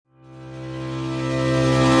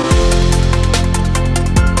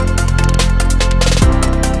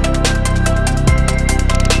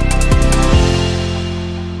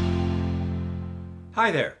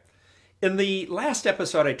Hi there. In the last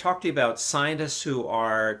episode, I talked to you about scientists who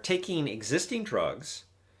are taking existing drugs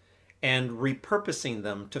and repurposing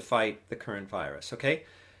them to fight the current virus, okay?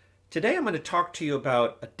 Today, I'm going to talk to you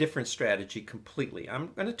about a different strategy completely.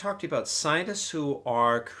 I'm going to talk to you about scientists who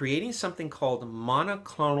are creating something called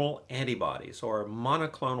monoclonal antibodies, or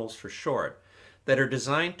monoclonals for short, that are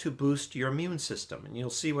designed to boost your immune system. And you'll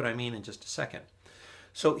see what I mean in just a second.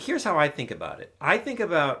 So here's how I think about it. I think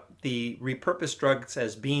about the repurposed drugs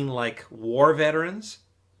as being like war veterans,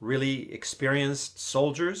 really experienced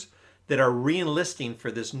soldiers that are re-enlisting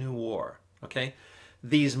for this new war, okay?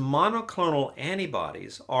 These monoclonal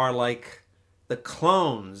antibodies are like the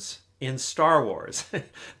clones in Star Wars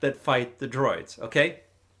that fight the droids, okay?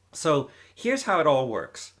 So here's how it all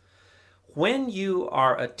works. When you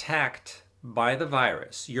are attacked by the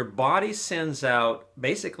virus, your body sends out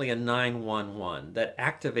basically a 911 that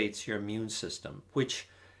activates your immune system, which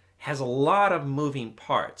has a lot of moving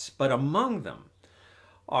parts, but among them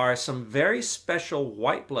are some very special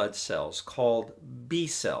white blood cells called B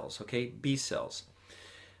cells, okay? B cells.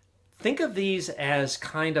 Think of these as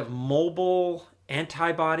kind of mobile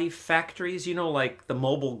antibody factories, you know, like the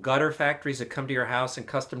mobile gutter factories that come to your house and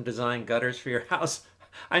custom design gutters for your house.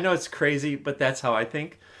 I know it's crazy, but that's how I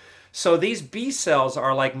think. So these B cells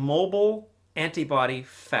are like mobile antibody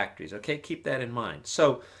factories, okay? Keep that in mind.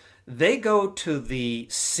 So they go to the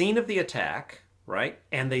scene of the attack, right?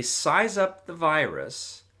 And they size up the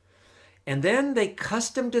virus, and then they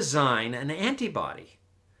custom design an antibody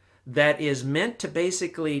that is meant to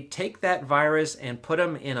basically take that virus and put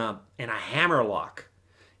them in a hammer lock.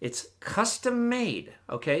 It's custom made,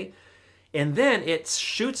 okay? And then it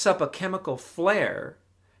shoots up a chemical flare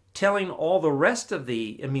telling all the rest of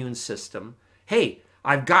the immune system, hey,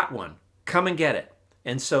 I've got one, come and get it.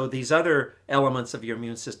 And so these other elements of your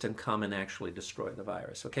immune system come and actually destroy the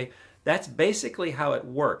virus, okay? That's basically how it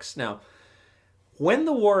works. Now, when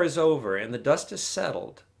the war is over and the dust is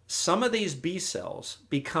settled, some of these B cells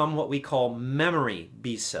become what we call memory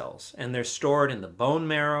B cells, and they're stored in the bone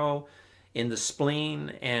marrow, in the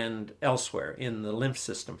spleen, and elsewhere, in the lymph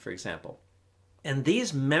system, for example. And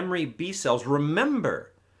these memory B cells remember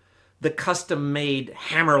the custom-made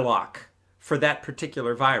hammerlock for that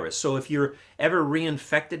particular virus. So if you're ever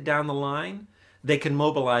reinfected down the line, they can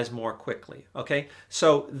mobilize more quickly, okay?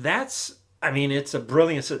 So that's, I mean, it's a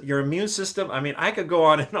brilliant, your immune system, I mean, I could go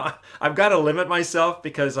on and on. I've got to limit myself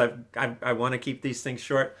because I want to keep these things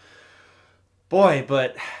short. Boy,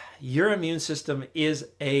 but your immune system is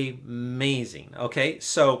amazing, okay?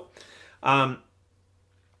 So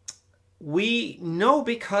we know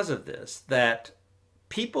because of this that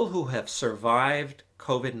people who have survived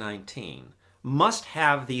COVID-19 must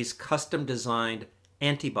have these custom designed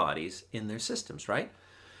antibodies in their systems, right?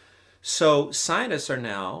 So scientists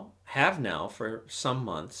have now for some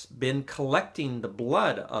months been collecting the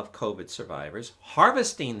blood of COVID survivors,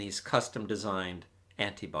 harvesting these custom designed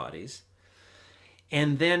antibodies,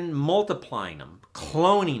 and then multiplying them,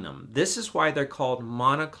 cloning them. This is why they're called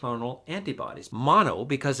monoclonal antibodies. Mono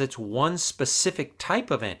because it's one specific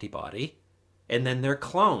type of antibody, and then they're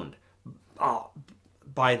cloned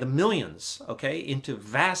by the millions, okay, into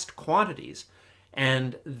vast quantities.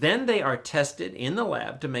 And then they are tested in the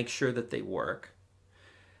lab to make sure that they work.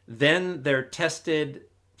 Then they're tested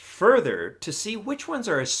further to see which ones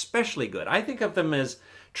are especially good. I think of them as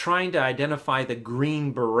trying to identify the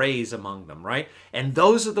green berets among them, right? And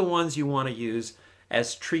those are the ones you want to use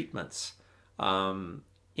as treatments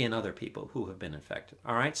in other people who have been infected,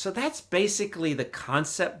 all right? So that's basically the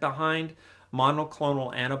concept behind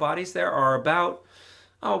monoclonal antibodies. There are about,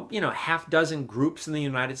 half dozen groups in the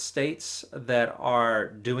United States that are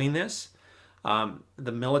doing this.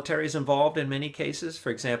 The military is involved in many cases. For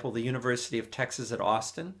example, the University of Texas at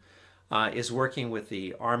Austin is working with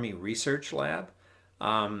the Army Research Lab.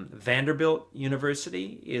 Vanderbilt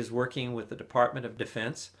University is working with the Department of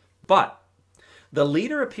Defense. But the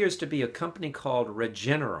leader appears to be a company called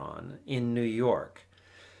Regeneron in New York.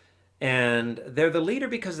 And they're the leader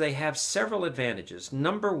because they have several advantages.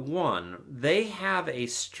 Number one, they have a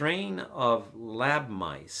strain of lab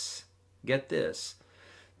mice, get this,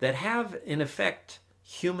 that have, in effect,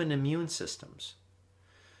 human immune systems.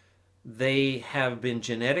 They have been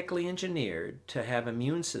genetically engineered to have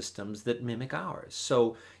immune systems that mimic ours.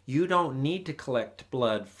 So you don't need to collect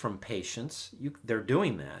blood from patients. They're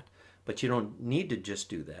doing that, but you don't need to just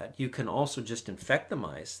do that. You can also just infect the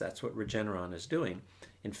mice. That's what Regeneron is doing,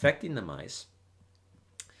 infecting the mice,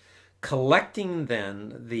 collecting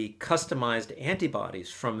then the customized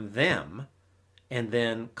antibodies from them, and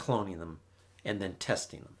then cloning them, and then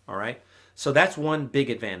testing them, all right? So that's one big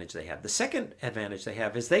advantage they have. The second advantage they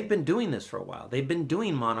have is they've been doing this for a while. They've been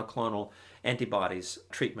doing monoclonal antibodies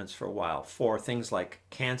treatments for a while for things like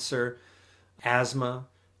cancer, asthma,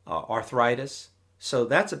 arthritis. So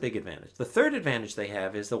that's a big advantage. The third advantage they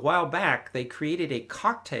have is a while back they created a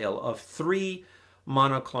cocktail of 3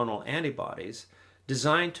 monoclonal antibodies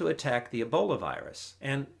designed to attack the Ebola virus,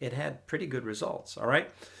 and it had pretty good results, all right?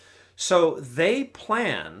 So they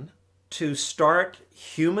plan to start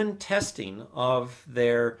human testing of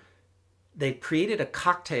they created a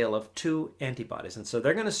cocktail of 2 antibodies, and so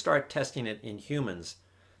they're going to start testing it in humans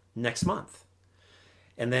next month.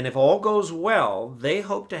 And then if all goes well, they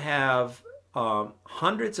hope to have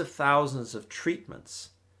hundreds of thousands of treatments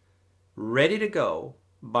ready to go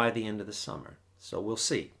by the end of the summer. So we'll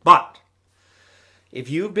see. But if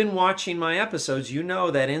you've been watching my episodes, you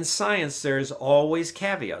know that in science there's always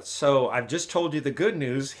caveats. So I've just told you the good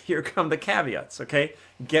news. Here come the caveats, okay?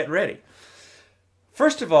 Get ready.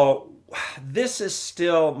 First of all, this is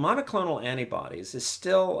still, monoclonal antibodies is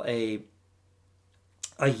still a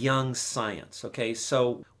young science, okay?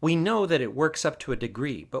 So we know that it works up to a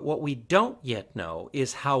degree, but what we don't yet know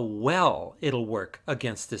is how well it'll work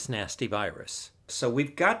against this nasty virus. So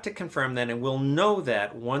we've got to confirm that, and we'll know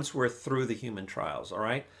that once we're through the human trials, all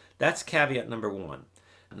right? That's caveat number 1.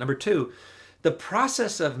 Number 2, the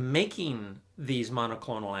process of making these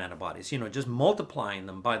monoclonal antibodies, just multiplying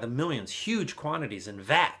them by the millions, huge quantities in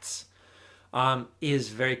vats, is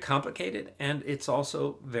very complicated, and it's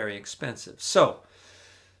also very expensive. So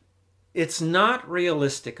it's not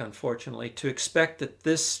realistic, unfortunately, to expect that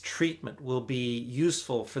this treatment will be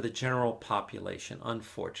useful for the general population,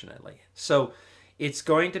 unfortunately. So it's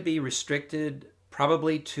going to be restricted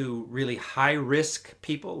probably to really high-risk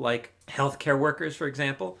people like healthcare workers, for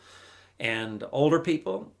example, and older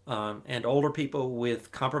people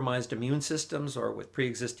with compromised immune systems or with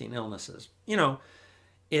pre-existing illnesses.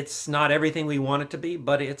 It's not everything we want it to be,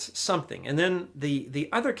 but it's something. And then the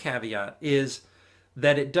other caveat is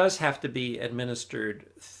that it does have to be administered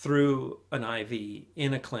through an IV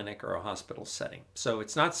in a clinic or a hospital setting. So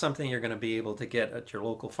it's not something you're going to be able to get at your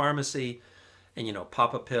local pharmacy and,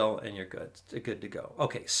 pop a pill and you're good to go.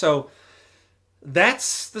 Okay, so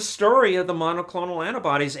that's the story of the monoclonal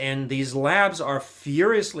antibodies, and these labs are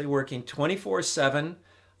furiously working 24/7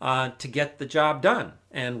 to get the job done.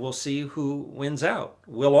 And we'll see who wins out.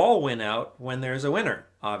 We'll all win out when there's a winner,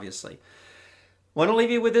 obviously. Want to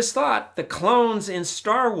leave you with this thought. The clones in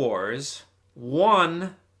Star Wars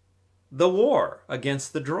won the war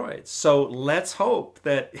against the droids. So let's hope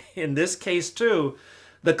that in this case too,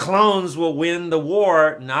 the clones will win the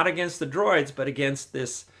war, not against the droids, but against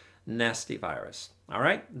this nasty virus. All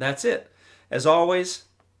right, that's it. As always,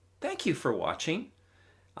 thank you for watching.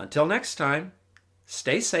 Until next time,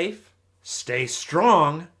 stay safe, stay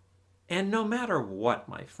strong, and no matter what,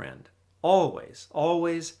 my friend, always,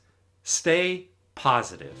 always stay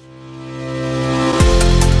positive.